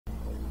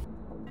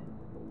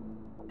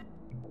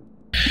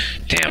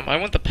Damn, I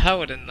want the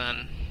paladin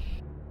then.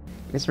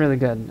 It's really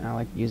good. I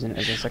like using it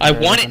as a I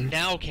secondary want weapon. it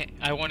now.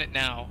 I want it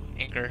now,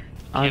 Anchor.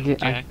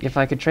 If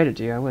I could trade it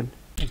to you, I would.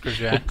 Anchor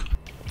Jack.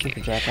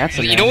 Anchor Jack. That's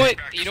a You know what?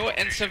 You know what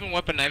N7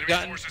 weapon I've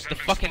gotten? The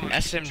fucking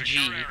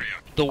SMG,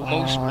 the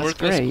most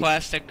worthless great.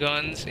 plastic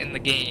guns in the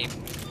game.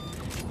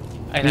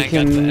 And You I got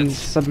can that.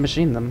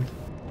 submachine them.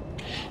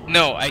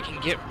 No, I can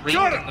get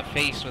raped in the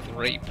face with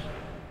rape.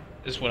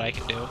 Is what I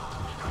can do. Oh,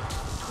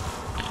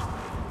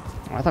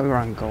 I thought we were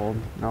on gold.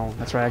 No,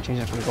 that's right. I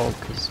changed it from gold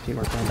because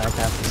people are coming back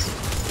after this.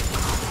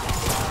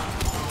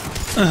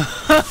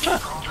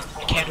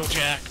 Candle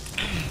Jack.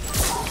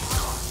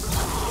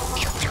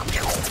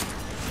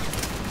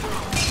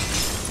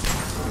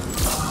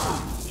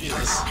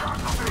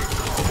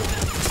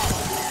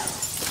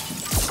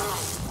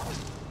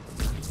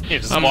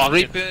 Jesus. I'm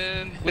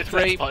raping with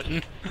rape.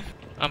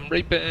 I'm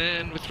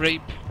raping with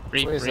rape.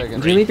 Rape, Wait a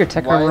second. Do you leave your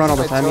tech armor on all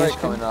the time, Why is Iyse?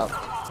 my turret coming up?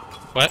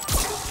 What?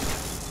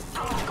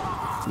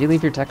 Do you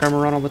leave your tech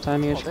armor on all the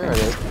time, Iyse? Oh, there it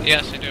is.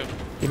 Yes, I do.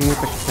 Even with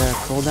the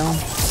cooldown?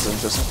 That's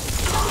interesting.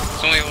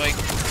 It's only like,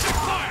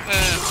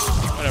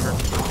 whatever.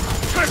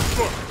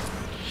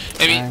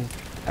 Maybe.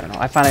 I don't know.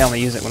 I find I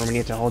only use it when we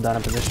need to hold down a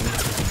position.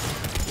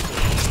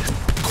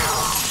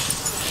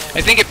 I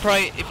think it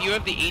probably, if you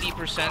have the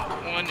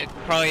 80% one, it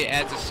probably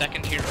adds a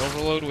second to your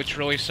overload, which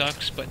really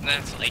sucks, but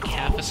that's like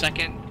half a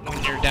second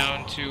when you're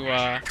down to,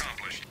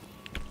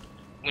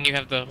 when you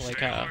have the, like,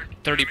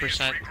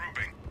 30%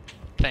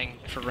 thing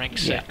for rank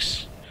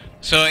 6.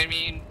 So, I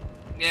mean,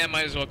 yeah,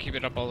 might as well keep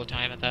it up all the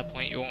time at that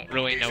point, you won't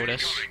really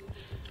notice.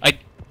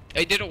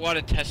 I did a lot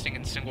of testing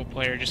in single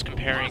player, just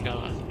comparing,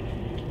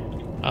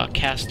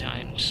 cast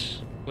times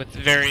with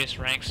various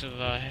ranks of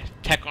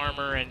tech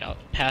armor and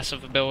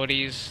passive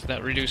abilities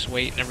that reduce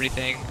weight and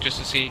everything, just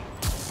to see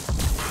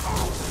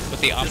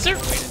what the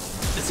optimal weight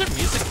is. Is there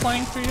music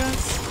playing for you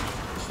guys?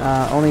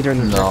 Only during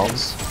the No.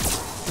 turns.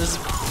 There's,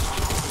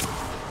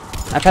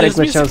 I've had it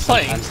There's glitch out music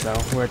playing. sometimes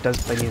though, where it does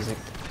play music.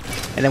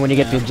 And then when you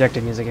get the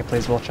objective music, it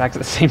plays both tracks at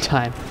the same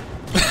time.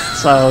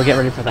 So get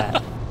ready for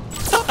that.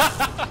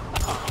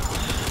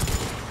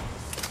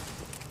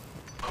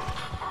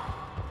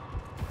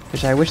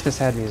 Which I wish this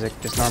had music,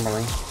 just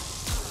normally.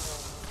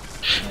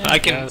 I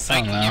can guess, I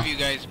don't know. give you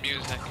guys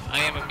music. I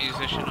am a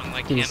musician,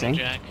 unlike Can you Candle sing?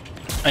 Jack.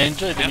 I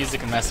enjoyed the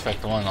music in Mass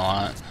Effect 1 a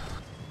lot.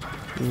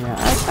 Yeah,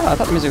 I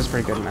thought the music was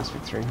pretty good in Mass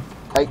Effect 3.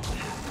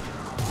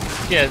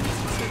 Yeah,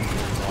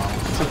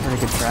 Some pretty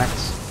good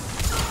tracks.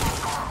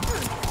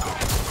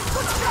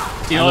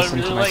 you I know, I listen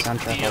really to my like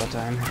soundtrack all the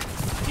time.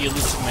 the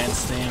Iyse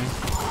Man's theme.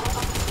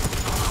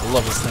 I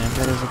love his theme.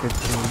 That is a good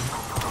theme.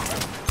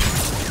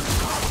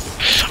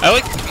 I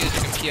like the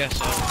music in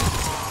PSO.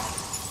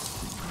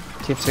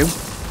 TF2?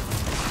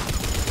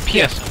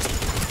 PSO.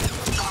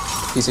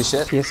 Piece of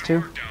shit.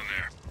 PS2?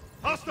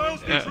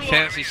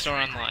 Fantasy Star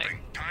Online.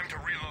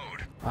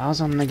 Well, I was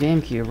on the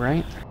GameCube,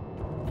 right?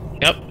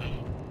 Yep.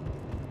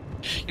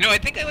 You know, I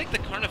think I like the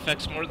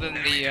Carnifex more than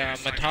the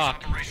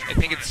Matok. I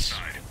think it's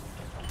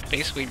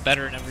basically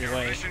better in every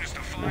way.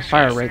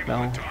 Fire rate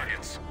though.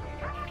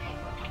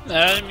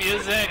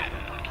 Music!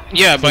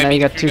 Yeah, So but now I mean,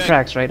 you got if 2 you're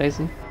tracks, right,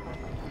 Iyse?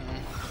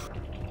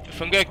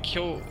 If I'm gonna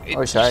kill, it I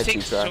wish I had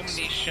takes 2 so tracks.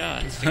 many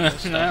shots to I kill don't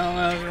stuff.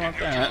 know if you want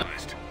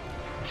that.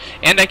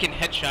 And I can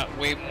headshot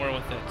way more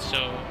with it,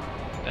 so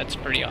that's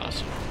pretty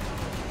awesome.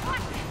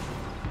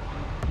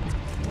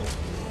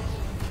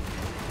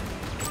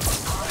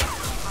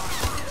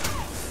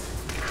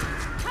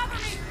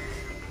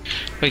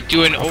 Like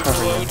do an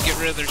overload, get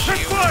rid of their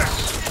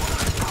shields.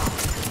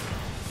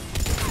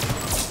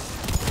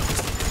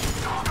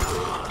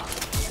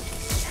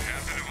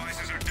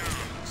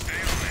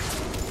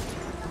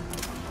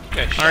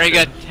 Already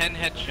got 10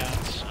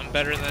 headshots. I'm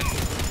better than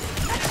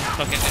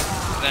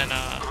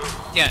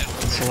yeah.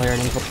 Solarian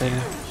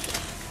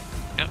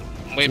Infiltrator. Yep,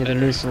 way You're the better.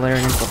 new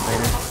Solarian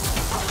Infiltrator.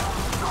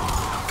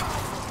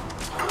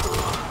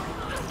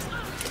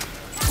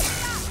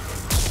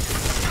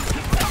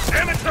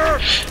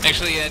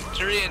 Actually, yeah,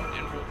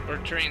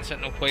 Turian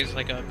Sentinel plays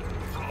like a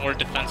more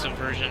defensive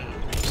version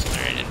of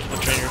Solarian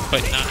Infiltrator,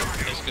 but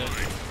not as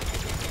good.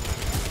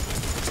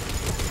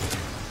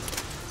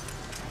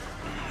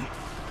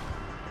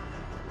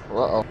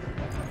 Uh-oh.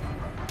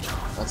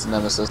 That's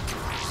Nemesis.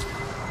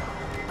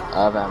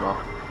 I have ammo.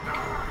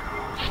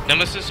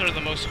 Nemesis are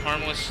the most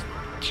harmless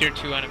tier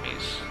 2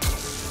 enemies.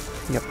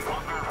 Yep.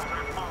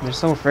 They're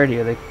so afraid of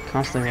you, they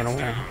constantly run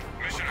away.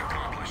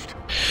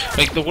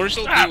 Like, the worst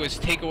they'll do is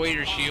take away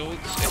your shields,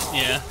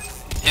 Yeah.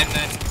 and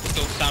then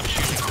they'll stop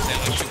shooting because they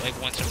only shoot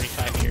like once every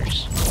 5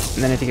 years.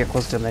 And then if you get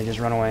close to them, they just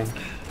run away.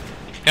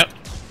 Yep.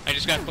 I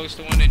just got close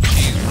to one and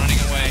she's running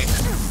away.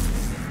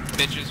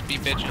 Bitches be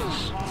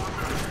bitches.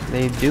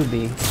 They do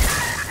be.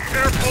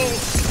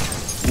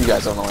 You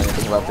guys don't know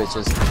anything about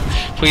bitches.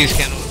 Please,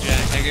 Kendall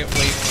Jack, I get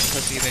way more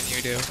pussy than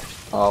you do.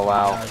 Oh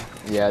wow.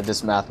 Yeah,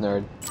 this math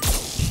nerd.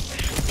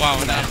 Wow,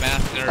 not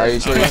math nerd. Are you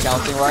sure you're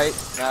counting right,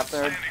 math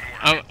nerd?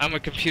 I'm a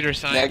computer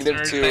science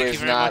nerd. -2 Thank you is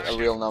very not much. a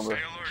real number.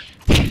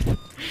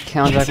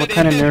 count, Jack. What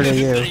kind of nerd are Are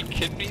you you?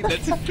 kidding me?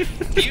 That's,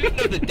 do you even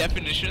know the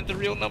definition of the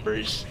real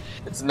numbers?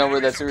 It's a number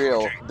that's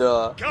real.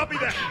 Duh.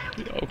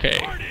 Okay.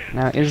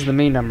 Now, is the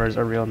main numbers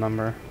a real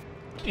number?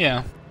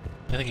 Yeah,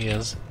 I think he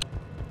is.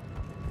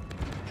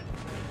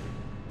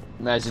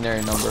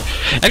 Imaginary number.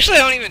 Actually,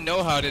 I don't even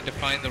know how to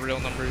define the real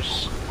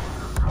numbers.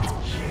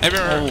 I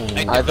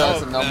remember I thought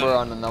it's a developed number them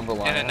on a number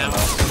line. in I don't know.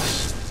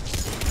 analysis.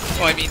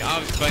 Well, I mean,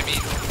 obviously, what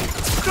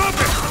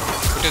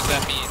does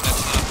that mean?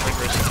 That's not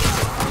rigorous.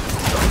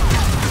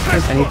 What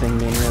does anything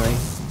mean, really?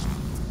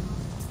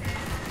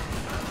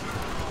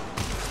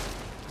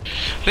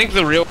 I think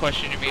the real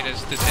question you mean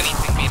is, does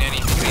anything mean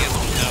anything? The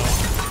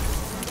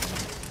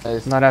answer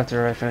is no. Not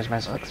after I finish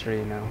Mass Effect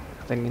 3, no.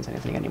 Nothing means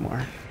anything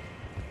anymore.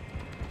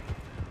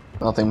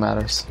 Nothing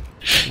matters.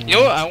 You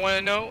know what I want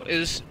to know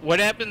is, what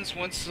happens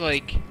once,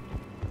 like,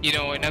 you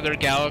know, another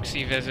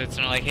galaxy visits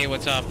and they're like, hey,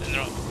 what's up? And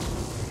they're all,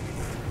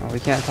 Well, we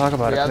can't talk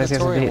about We it have the because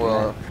touring it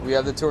world. We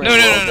have the touring no,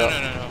 world.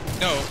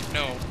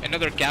 no,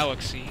 another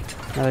galaxy.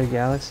 Another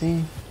galaxy?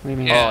 What do you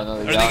mean? Yeah. Oh,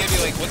 another Are they gonna be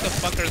galaxy. like, what the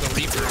fuck are the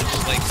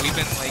Reapers? Like, we've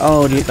been like...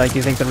 Oh, do you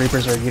think the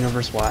Reapers are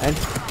universe-wide?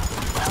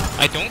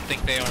 I don't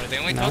think they are. They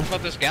only No? talk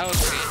about this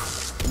galaxy.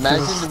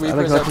 Imagine the Other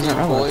Reapers are galaxies being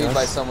aren't like bullied us.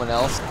 by someone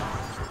else.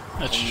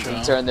 That's true.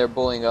 In turn, they're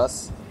bullying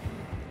us.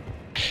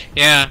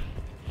 Yeah.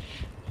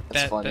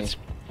 That's funny.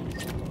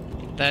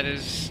 That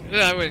is...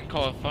 I wouldn't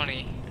call it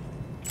funny.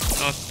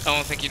 I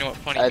don't think you know what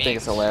funny means. I think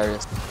it's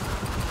hilarious.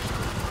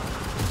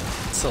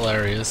 It's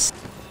hilarious.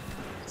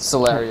 It's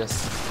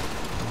hilarious.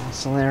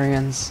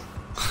 Solarians.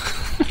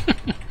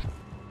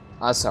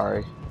 I'm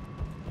sorry.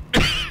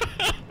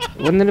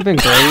 Wouldn't it have been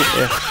great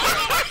if...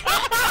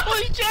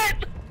 Holy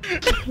shit!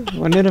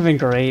 Wouldn't it have been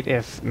great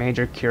if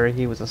Major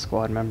Curie was a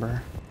squad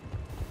member?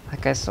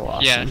 That guy's so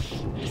awesome. Yeah.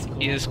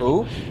 He is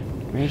cool.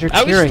 Who? Major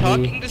I Curie. was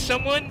talking to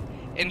someone,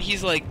 and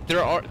he's like,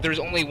 there's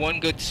only one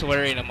good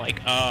Solarian. I'm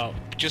like,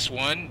 just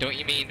one? Don't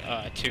you mean,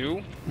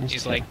 two? There's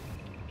He's two. like,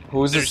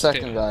 Who's the There's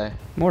second two. guy?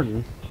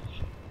 Morden.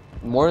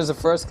 More is the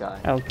first guy.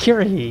 Oh,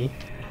 Curie.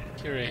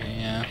 Curie,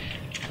 yeah.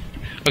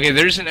 okay,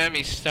 there's an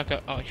enemy stuck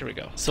up. Oh, here we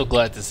go. So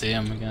glad to see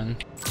him again.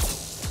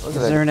 Look Is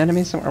at there that. an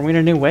enemy somewhere? Are we in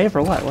a new wave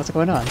or what? What's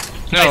going on?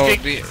 No, I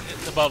think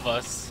it's above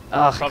us.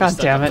 Oh, Probably god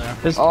stuck damn up it. there.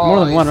 There's Oh,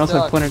 more than one, or he's else I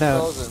stuck. pointed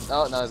out. Frozen.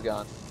 Oh, no, he's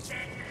gone.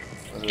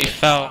 he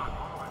fell.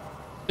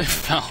 It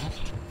fell.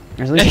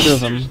 There's at least two of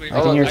them. Seriously. I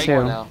Oh, can hear there's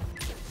more two. now.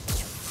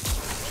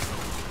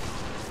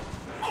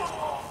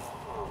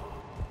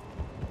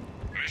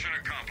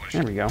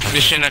 There we go.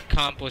 Mission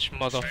accomplished,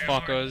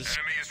 motherfuckers.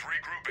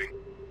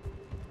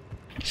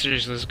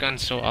 Seriously, this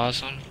gun's so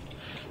awesome.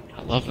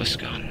 I love this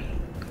gun.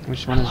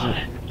 Which one is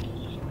it?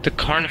 The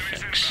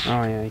Carnifex.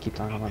 Oh yeah, you keep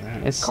talking about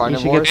that. It's you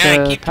Carnivore? should Yeah, I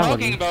get the keep talking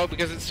Paladin. about it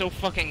because it's so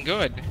fucking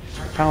good.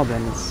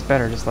 Paladin, it's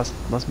better, just less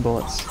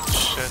bullets.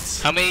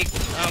 Shit. How many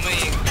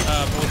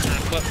bullets are in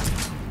a clip?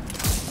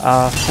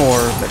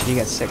 4, but you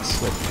get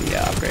 6 with the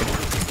upgrade,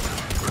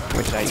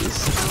 which I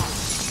use.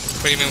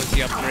 What do you mean with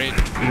the upgrade?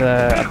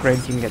 The upgrade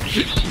you can get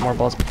more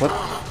bullets per clip.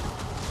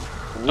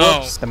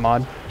 Oh, The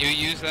mod. you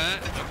use that?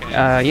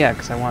 Okay. Yeah,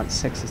 because I want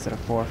 6 instead of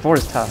 4. 4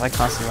 is tough. I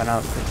constantly run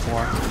out with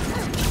 4.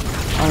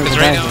 Oh, there's Because a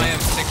right guy now I here.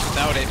 have 6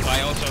 without it, but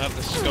I also have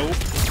the scope,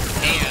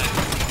 and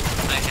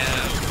I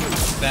have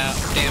that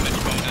damage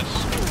bonus.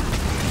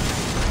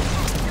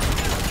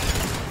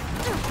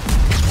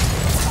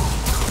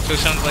 So it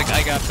sounds like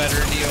I got better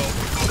deal.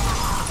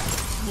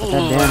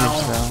 That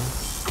damage though.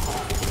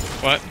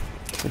 What?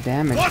 The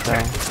damage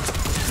though.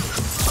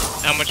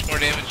 How much more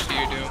damage do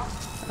you do?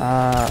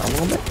 A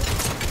little bit.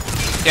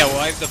 Yeah, well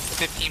I have the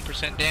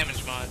 15%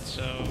 damage mod,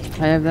 so...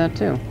 I have that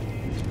too.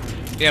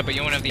 Yeah, but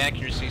you won't have the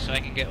accuracy, so I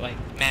can get like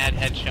mad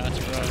headshots,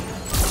 bro.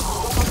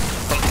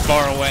 From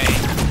far away.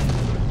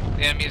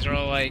 The enemies are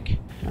all like,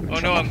 I'm in oh no,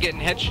 trouble. I'm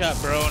getting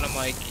headshot, bro, and I'm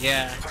like,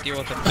 yeah, deal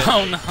with it.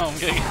 Oh no, I'm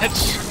gonna get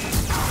shot.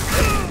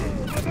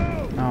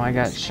 Oh, I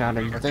got shot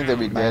at I think they'd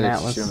be by dead an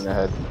if you Atlas. shoot him in the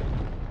head.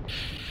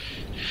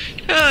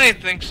 I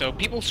think so.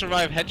 People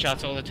survive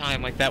headshots all the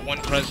time, like that one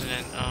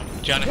president,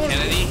 John F.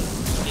 Kennedy.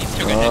 He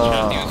took a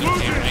headshot, he was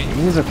okay, right?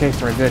 He was okay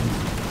for a good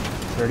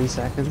 30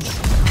 seconds.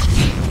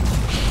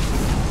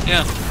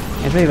 Yeah.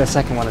 It's maybe the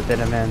second one that did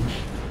him in.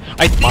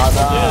 I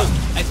Mother.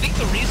 think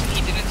the reason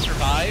he didn't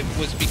survive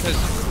was because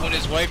when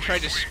his wife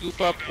tried to scoop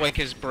up like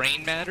his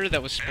brain matter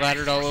that was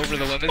splattered all over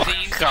the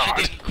limousine, God.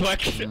 she didn't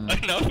collect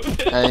enough of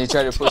it. And he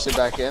tried to push it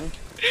back in.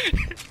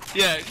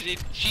 Yeah,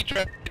 she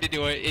tried to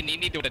do it, and you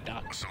need to a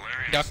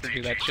doctor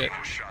do that shit.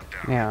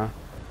 Yeah.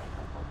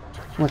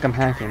 Look, I'm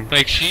hacking.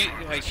 Like she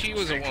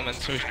was a woman,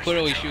 so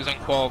clearly she was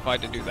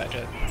unqualified to do that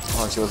shit.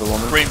 Oh, she was a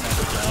woman. Brain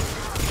matter job.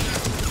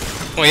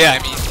 Well, yeah,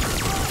 I mean,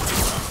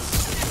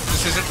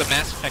 this isn't the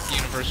Mass Effect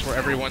universe where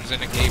everyone's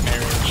in a gay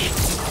marriage.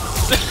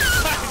 I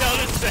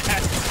noticed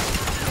that.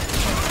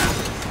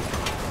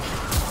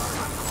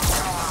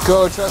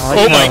 Go, trust Oh,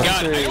 Oh yeah. my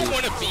god, I Tree. don't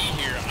want to be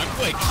here. I'm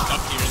like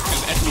stuck here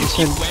because You enemies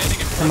should keep landing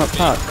in come front up of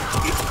top. me.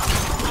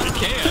 I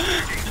can't.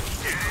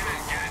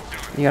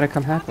 You gotta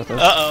come hack with us.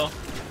 Uh-oh.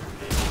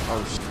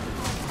 Oh, sh.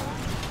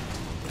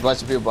 A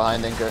bunch of people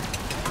behind Inker.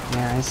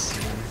 Yeah, I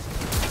see.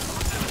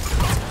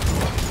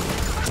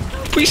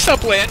 Please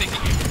stop landing.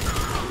 Stop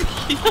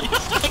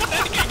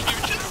landing.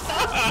 You just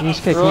stop. You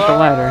just can't keep the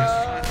ladder.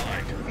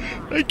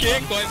 I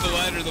can't climb the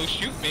ladder. They'll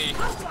shoot me.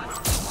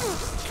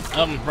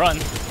 Run.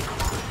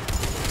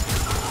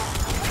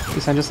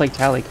 You sound just like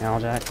Tally,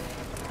 Jack. Tally?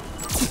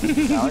 Do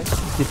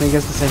you think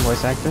it's the same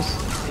voice actress?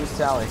 Who's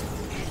Tally?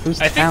 Who's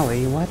I think-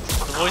 Tally? What?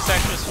 The voice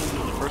actress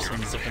from the first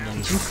one is different than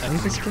the second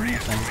this one, guy? I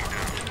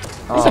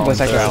think. Is the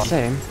voice actress the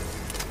same?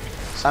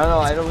 I don't know,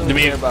 I don't really To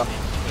me- care about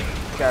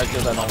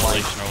characters I don't like.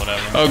 Relation or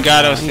whatever. Oh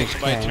god, I was Okay.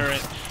 fixed by a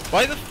turret.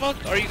 Why the fuck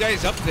are you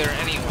guys up there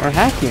anyway? We're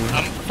hacking.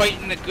 I'm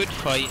fighting the good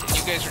fight, and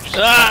you guys are just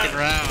Ah! fucking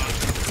around.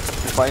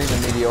 You're fighting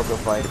a mediocre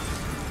fight.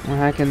 We're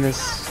hacking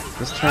this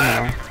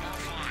terminal.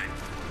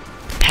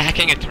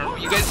 Hacking a terminal?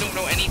 You guys don't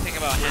know anything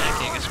about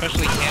hacking,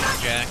 especially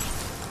Jack.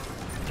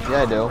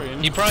 Yeah, I do.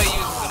 You probably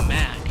use the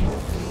Mac.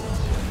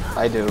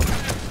 I do.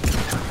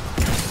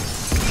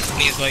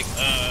 And he's like,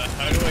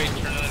 how do I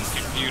turn on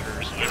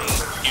computers? I don't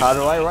use How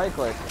do I right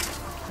click?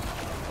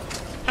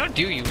 How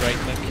do you right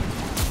click?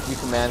 You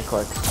command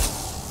click.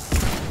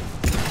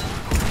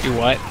 Do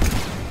what?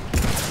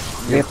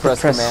 You have to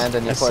press command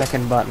and you a click.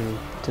 second button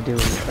to do a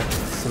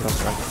single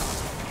click.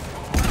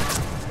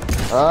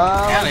 Oh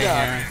my Outta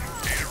god. here.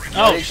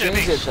 Oh, Oh, they shit.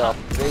 changed it though.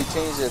 They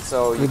changed it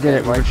so you We did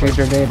it. can We right click.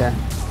 retrieved our data.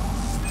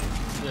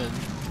 Good.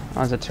 Oh,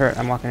 there's a turret.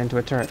 I'm walking into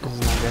a turret. This is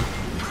not good.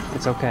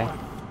 It's okay.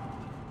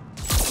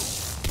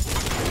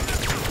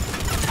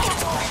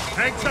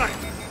 Hang tight.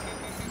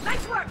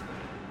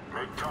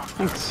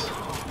 Thanks.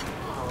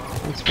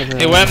 Thanks for the...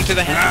 Hey, what happened to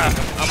the hack?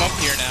 I'm up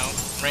here now.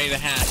 I'm ready to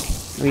hack.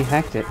 We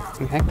hacked it.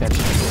 We hacked that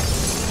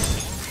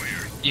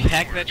shit. You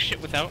hacked that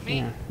shit without me?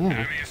 Yeah,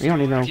 yeah. You don't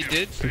need no You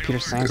did? computer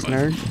science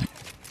nerd.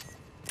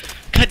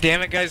 God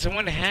damn it, guys, I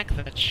want to hack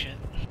that shit.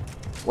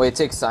 Wait, it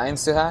takes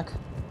science to hack?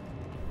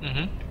 Mm-hmm.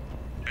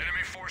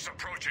 Enemy force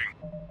approaching.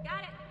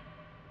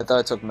 I thought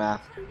it took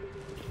math.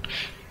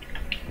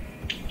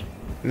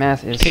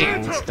 Math is Hey.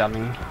 science, dummy.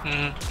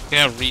 Mm-hmm.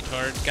 Yeah,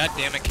 retard. God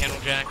damn it,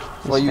 Jack.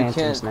 There's Well, you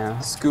phantoms can't now.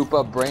 scoop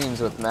up brains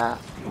with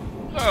math.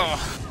 Oh.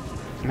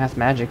 Math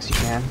magics, you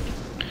can.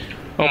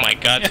 Oh my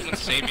god, someone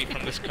save me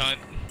from this cunt.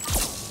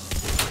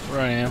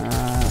 Where I am.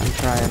 I'm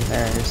trying.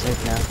 There, you're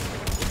safe now.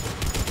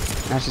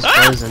 Now she's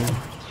Ah! frozen.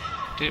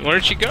 Dude,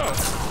 where'd she go?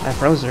 I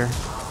froze her.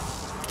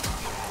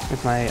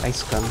 With my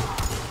ice gun.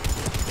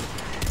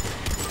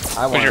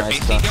 I With want your an ice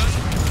AC gun. gun?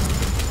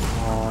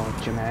 Oh,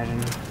 could you imagine?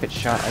 If it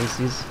shot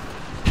ices.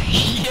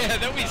 Yeah,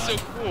 that'd be so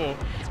cool.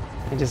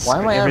 It just Why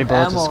am I every out of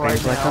bullet just ammo right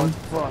screams like now? them.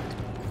 Fuck.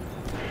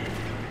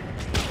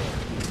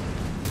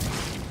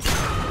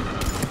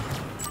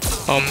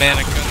 Oh man,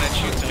 a gun that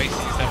shoots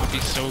ices, that would be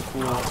so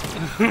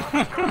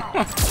cool.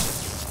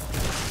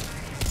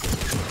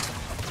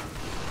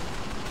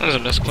 That was a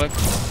misclick.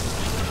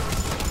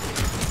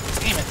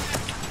 Damn it.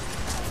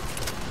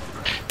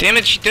 Damn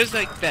it, she does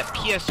like that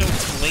PSO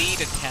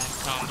blade attack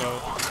combo.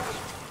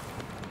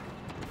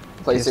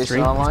 PlayStation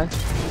PS3? Online?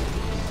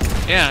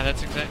 Yeah,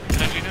 that's exactly.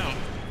 How'd you know?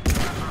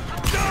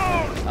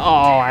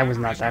 Oh, I was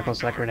not that close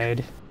to that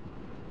grenade.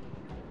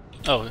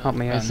 Oh, Help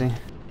me, Iyse.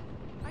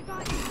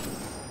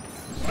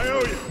 I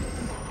owe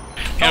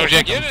you.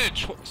 Jack, you had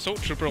an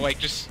assault trooper like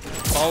just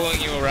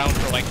following you around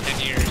for like 10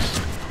 years.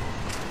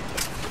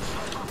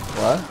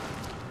 What?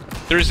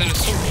 There's an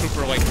assault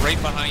trooper like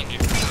right behind you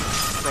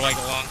for like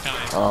a long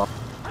time. Oh.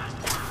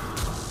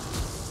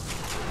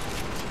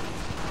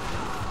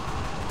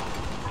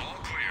 All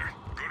clear.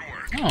 Good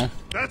work. Oh.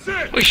 That's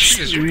it. Holy shit,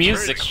 is your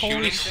Music. turret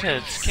Holy shooting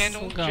shit. things?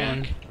 Candle Still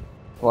going. Jack?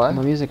 What?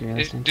 What music are you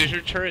listening to? Does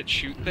your turret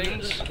shoot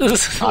things?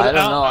 I don't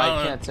know,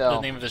 I can't the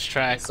tell. name of this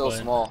track. It's so but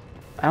small.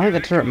 I don't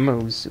think the turret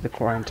moves, the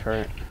Quarian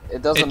turret.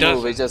 It doesn't It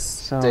move, it doesn't.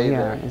 just So, stays yeah,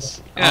 there.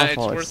 it's Yeah,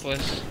 awful. it's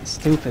worthless. It's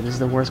stupid. This is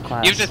the worst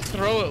class. You have to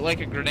throw it like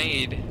a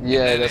grenade.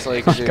 Yeah, that's all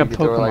you can do. Like You a can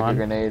throw it like a Pokemon.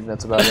 grenade,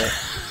 that's about it.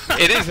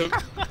 It is.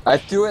 I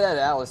threw it at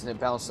Alice and it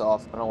bounced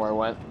off. I don't know where it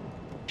went.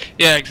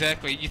 Yeah,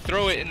 exactly. You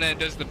throw it and then it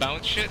does the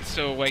bounce shit,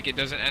 so like it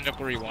doesn't end up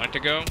where you want it to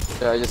go.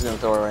 Yeah, I'm just gonna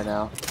throw it right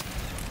now.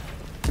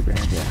 It's a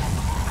great idea.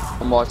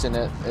 I'm watching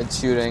it, it's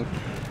shooting.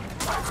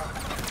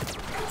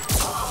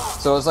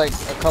 So it's like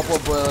a couple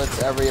of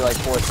bullets every like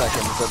 4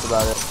 seconds, that's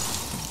about it.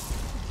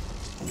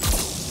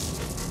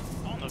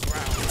 on the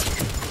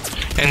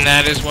ground. And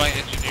that is why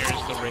engineer is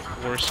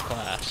the worst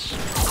class.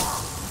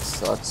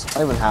 Sucks. I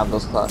don't even have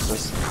those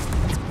classes.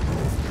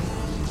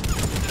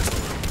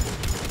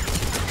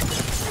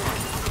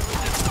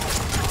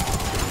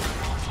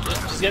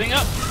 Yep, she's getting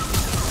up.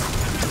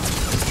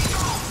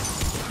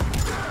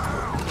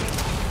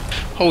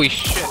 Holy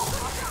shit.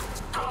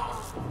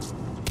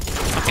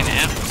 Fucking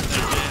apples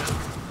there,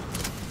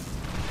 man.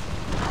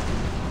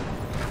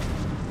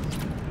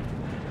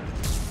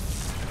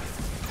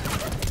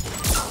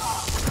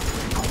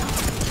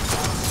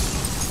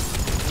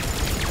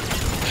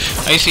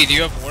 Iyse, do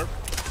you have warp?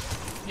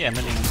 Yeah, I'm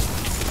hitting.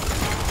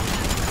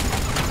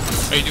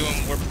 Are you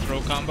doing warp throw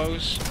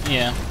combos?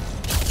 Yeah.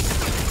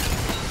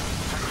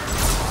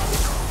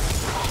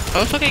 How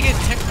the fuck I get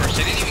tech first?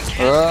 I didn't even catch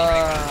anything.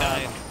 I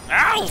died.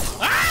 Ow!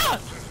 Ah!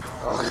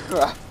 Oh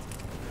crap.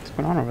 What's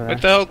going on over there?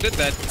 What the hell did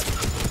that?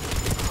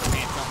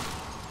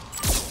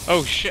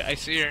 Oh shit, I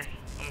see her.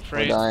 I'm We're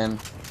afraid. dying.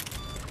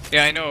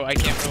 Yeah, I know, I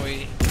can't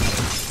really...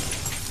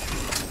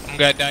 I'm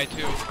gonna die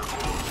too.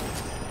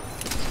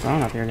 What's going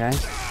on up here,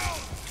 guys?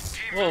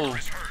 Whoa.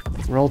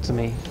 Roll to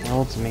me.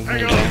 Roll to me. Here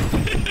you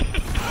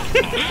go.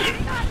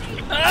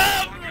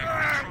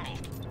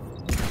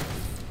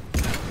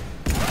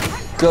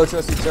 Go,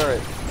 trusty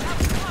turret.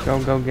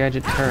 Go, go,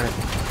 gadget turret.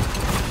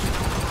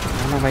 I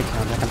don't know why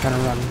I'm trying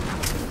to run.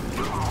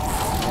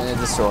 And it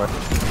destroyed.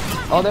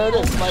 Oh, there it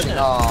is. Fighting.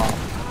 Oh.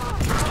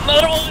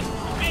 Another one!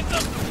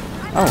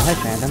 Oh, hi,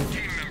 Phantom.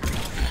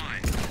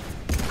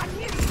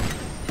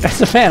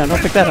 That's a fan,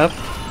 don't pick that up.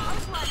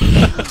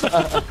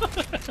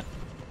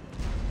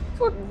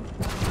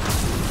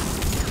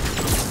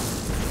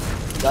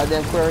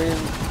 Goddamn Quarian.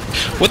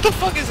 What the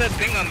fuck is that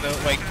thing on the,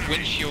 like,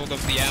 windshield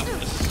of the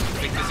Atlas?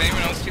 Like, does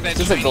anyone else see that? It's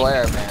just a shiny-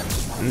 glare, man.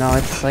 No,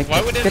 it's like,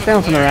 Why would it get have down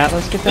a from there, glare?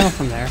 Atlas, get down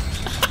from there.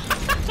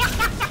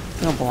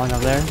 You don't belong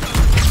up there.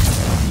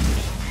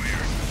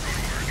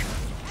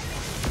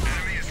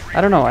 I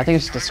don't know, I think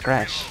it's just a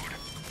scratch.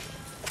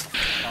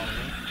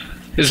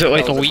 Is it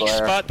like That a was a weak glare.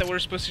 spot that we're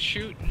supposed to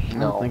shoot? I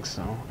No. don't think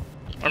so.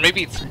 Or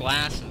maybe it's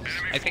glasses.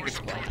 I think it's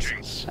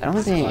glasses. I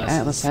don't think Glasses.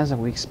 Atlas has a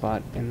weak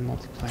spot in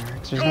multiplayer,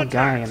 'cause there's no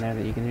guy in there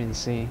that you can even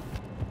see.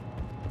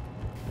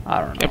 I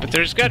don't know. Yeah, but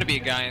there's gotta be a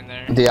guy in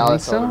there. The I think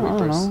Alice so? I don't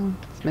Reapers. know.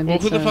 Maybe Well,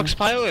 it's who the a- fuck's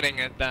piloting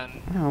it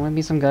then? I don't know,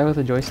 maybe some guy with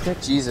a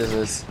joystick? Jesus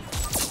is.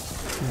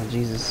 Oh,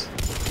 Jesus.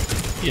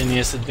 The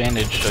NES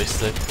Advantage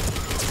joystick.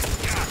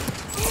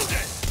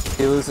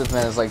 The elusive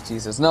man is like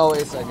Jesus. No,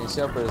 wait a second.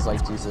 Shepard is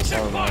like Jesus. I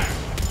don't know.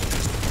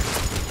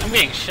 I'm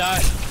getting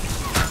shot.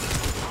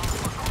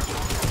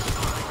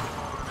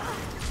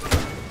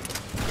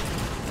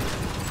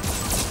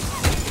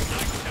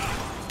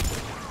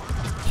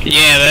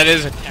 Yeah, that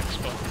is a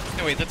textbook.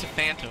 No, wait, that's a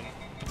Phantom.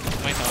 What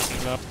am I talking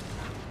about?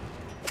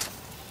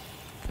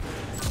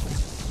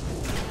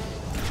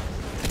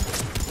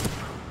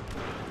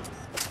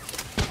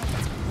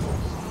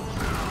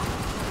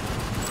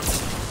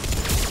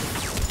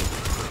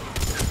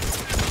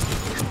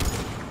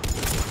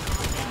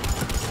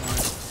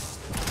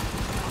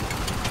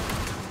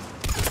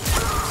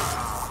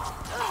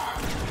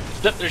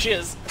 Yep, there she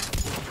is.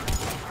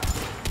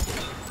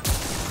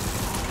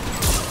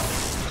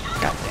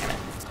 God damn it.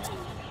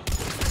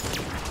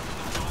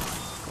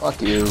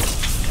 Fuck you.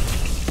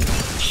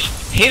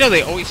 Hate how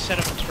they always set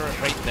up a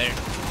turret right there.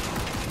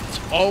 It's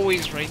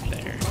always right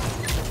there.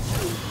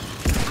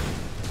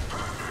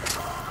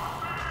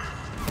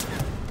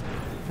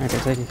 Alright, they're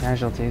taking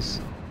casualties.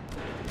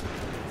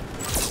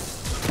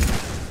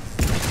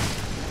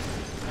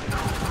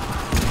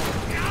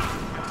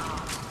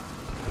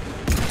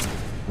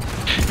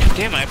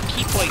 Damn, I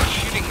keep like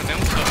shooting the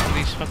notes off of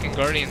these fucking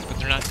Guardians, but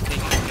they're not getting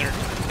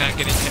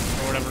hit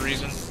for whatever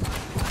reason.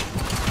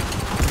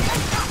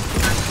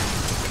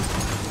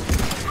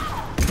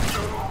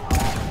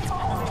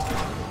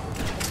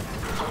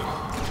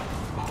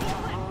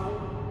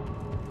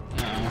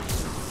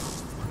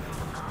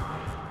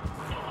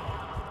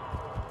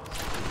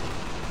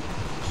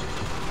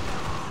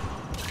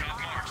 Top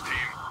marks,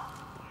 team.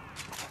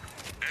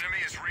 Enemy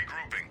is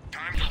regrouping.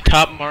 Time to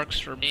Top marks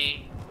for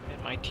me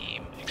and my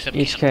team, except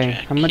HK,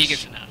 Hammerjack. how much- He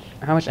gets enough.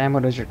 How much ammo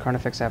does your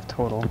Carnifex have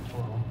total?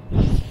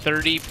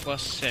 30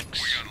 plus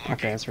 6.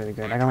 Okay, that's really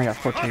good. I only got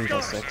 14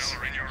 plus 6.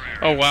 in your area.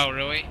 Oh wow,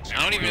 really?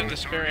 I don't even have the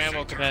spare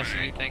ammo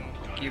capacity thing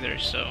either,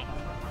 so...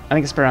 I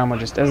think spare ammo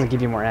just doesn't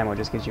give you more ammo, it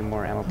just gives you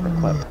more ammo per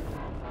clip.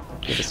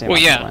 You get the same Well,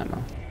 amount yeah. of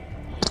ammo.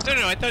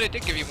 No, I thought it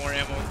did give you more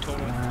ammo in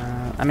total.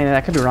 I mean,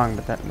 I could be wrong,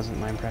 but that wasn't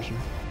my impression.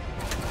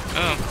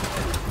 Oh.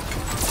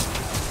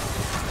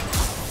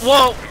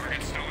 Whoa!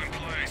 Target's still in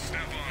play. Step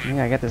on it.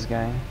 Yeah, I get this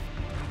guy.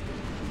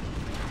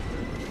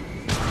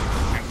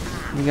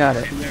 You got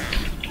it.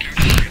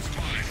 Target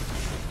spotted.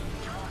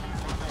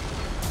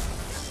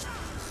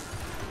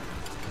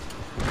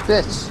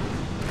 Bitch.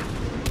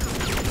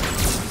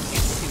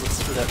 He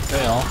looks for that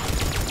fail.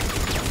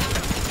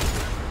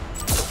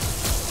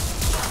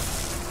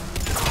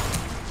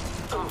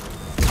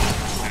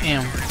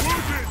 Damn.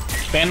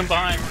 Phantom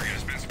behind.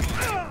 Has been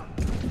spotted.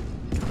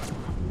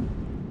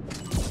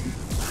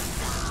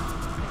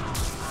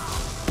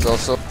 It's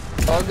also.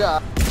 Oh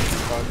god.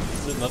 Fuck.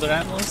 Is it another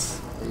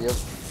Atlas? Yep.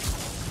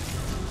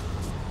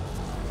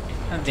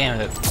 God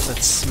damn it,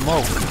 that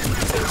smoke.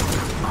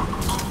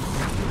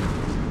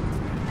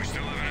 We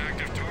still have an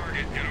active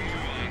target. Gotta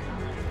move on.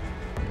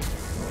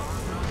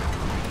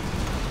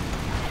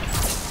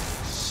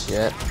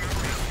 Shit.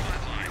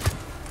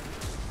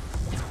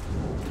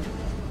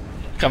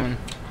 Coming.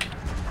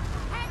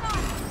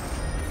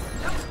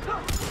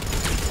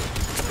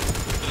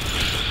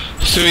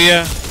 So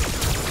yeah...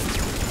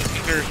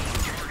 Either...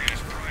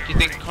 Do you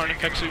think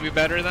Carnifex would be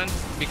better then?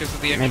 Because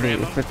of the extra Maybe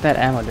ammo? with that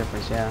ammo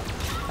difference, yeah.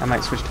 I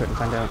might switch to it and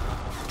find out.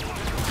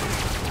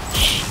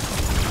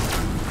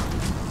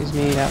 Excuse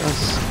me,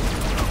 Atlas.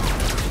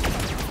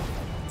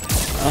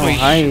 Oh, Holy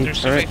hi, shit,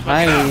 there's so many turret.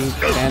 Hi,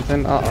 fucking-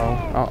 Phantom. Uh-oh.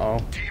 Uh-oh.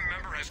 Team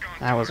member has gone.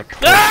 That was a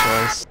poor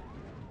choice.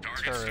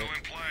 Target's still in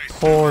place.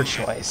 Poor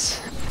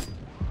choice.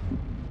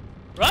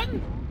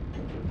 Run!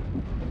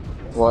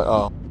 What?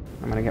 Oh.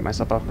 I'm gonna get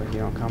myself up if you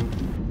don't come.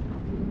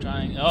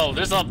 Trying. Oh,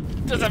 there's a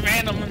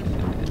random.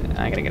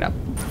 I gotta get up.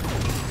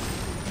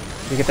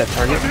 You get that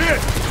target?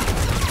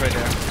 It's right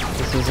there.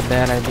 This is a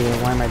bad idea.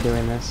 Why am I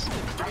doing this?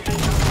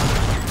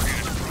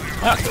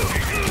 Ah.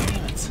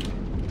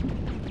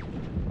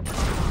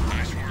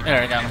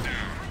 There, I got him.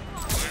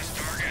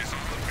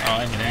 Oh,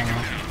 I need ammo.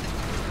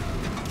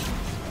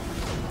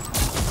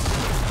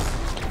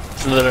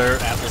 There's another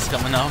Atlas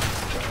coming up.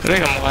 I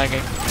think I'm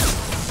lagging.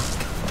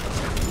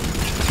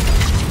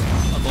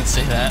 Oh, don't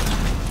say that.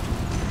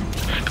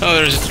 Oh,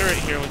 there's a turret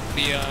here with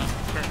the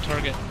current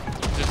target.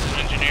 This is an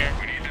engineer.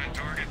 We need that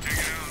target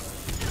taken out.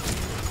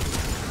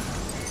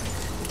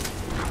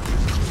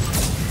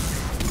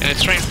 And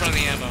it's right in front of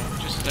the ammo,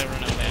 just as I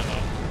run out of ammo.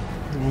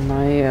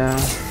 Well,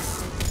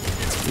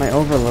 my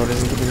overload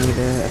isn't giving me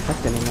the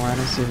effect anymore. I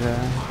don't see the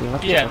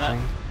electrical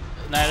thing.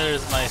 Neither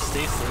is my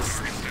stasis.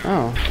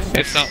 Oh.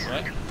 It's not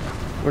what?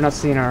 We're not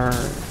seeing our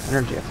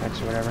energy effects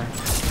or whatever.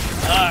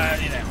 Ah, I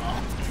need ammo.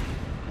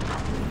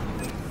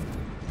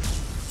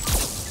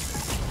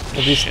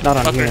 At least not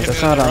on Fucker here. hit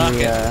That's me not with a on the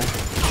rocket.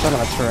 it's not on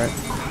the turret.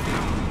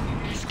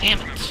 Damn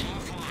it.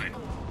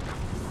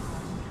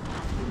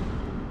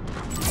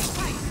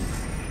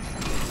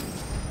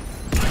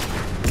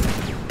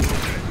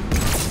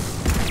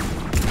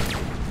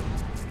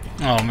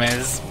 Oh man,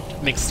 this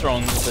makes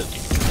throwing a little bit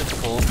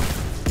difficult.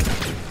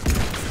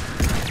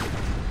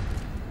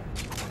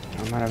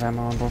 I'm out of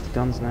ammo on both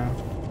guns now.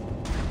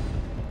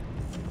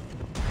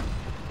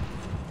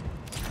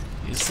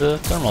 Use the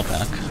thermal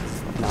pack.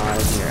 No, I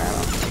didn't hear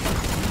ammo.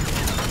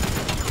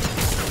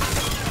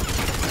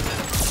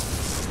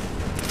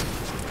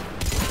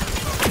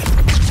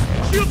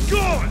 Shield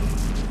going!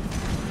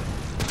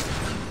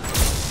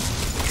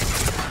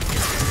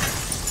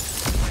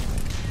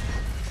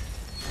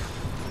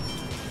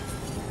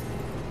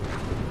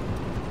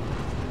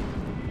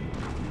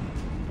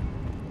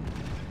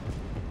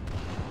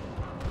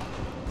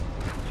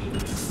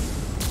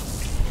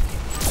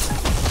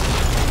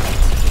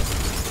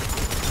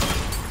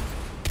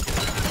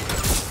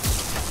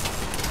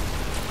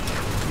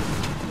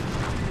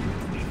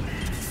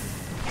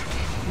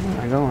 Where am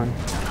I going?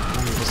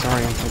 I'm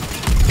disoriented.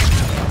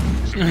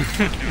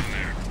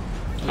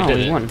 Oh, did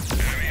we it. won.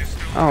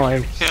 Oh,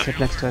 I sit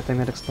next to that thing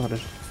that exploded.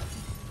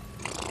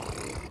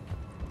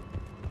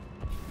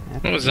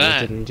 What was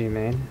that? Didn't do,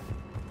 man.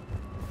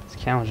 It's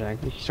Caljag.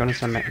 He's showing us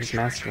some his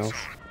math skills.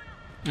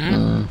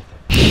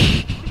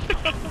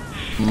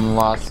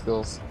 Lot of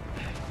skills.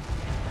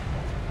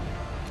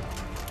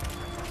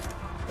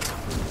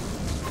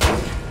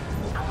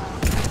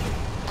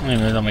 I don't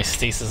even know my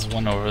stasis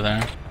one over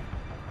there.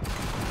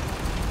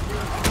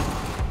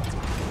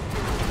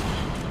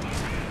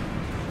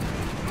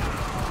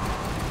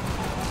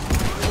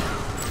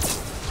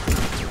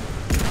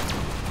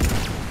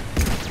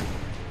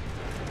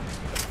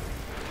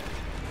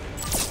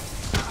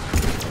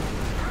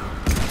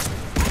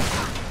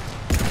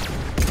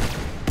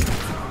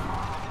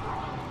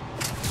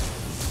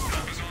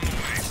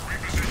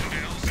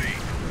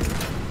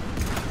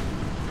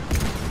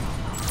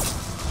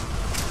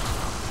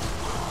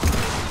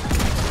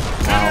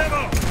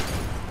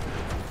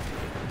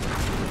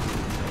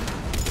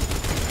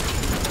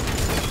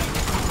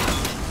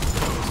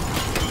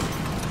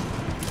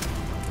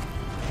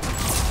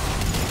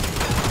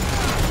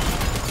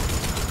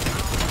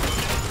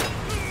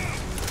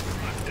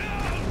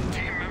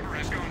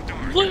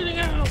 Bleeding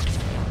out!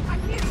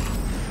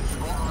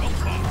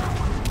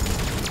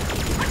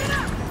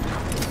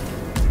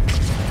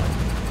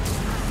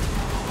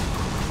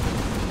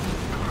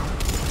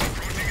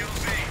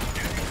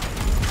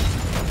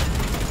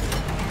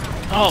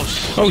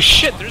 Oh, Oh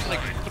shit, there's like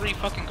 3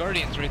 fucking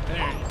guardians right there.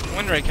 No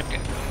wonder I kept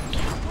getting filmed.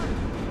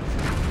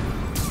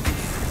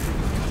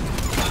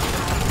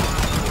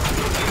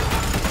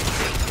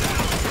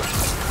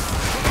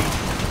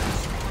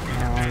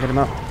 Now I'll get him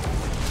up.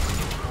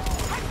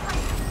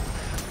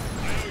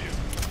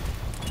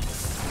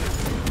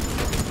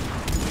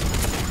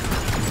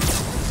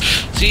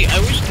 See, I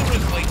wish there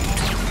was like a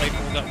super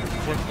rifle that would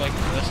work like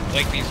this,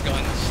 like these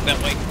guns, that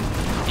like,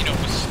 you know,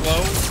 was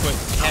slow, but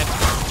had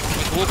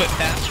like a little bit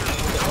faster and a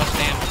little bit less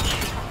damage.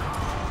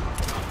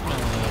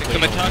 Like the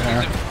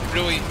Mitakus, it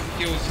really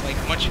feels like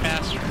much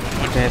faster.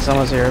 Much Okay, it's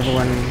almost here.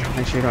 Everyone,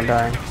 make sure you don't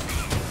die.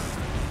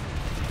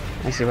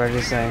 I see what I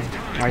just say.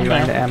 Are you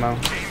running to ammo?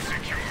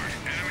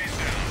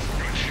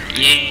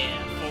 Yeah,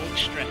 full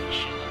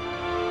stretch.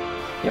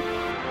 Yep.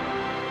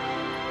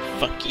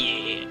 Fuck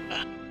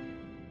yeah.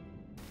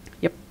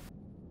 Yep.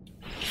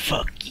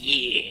 Fuck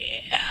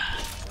yeah.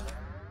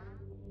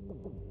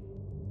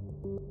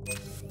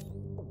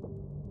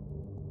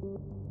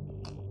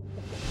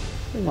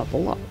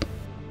 Level up.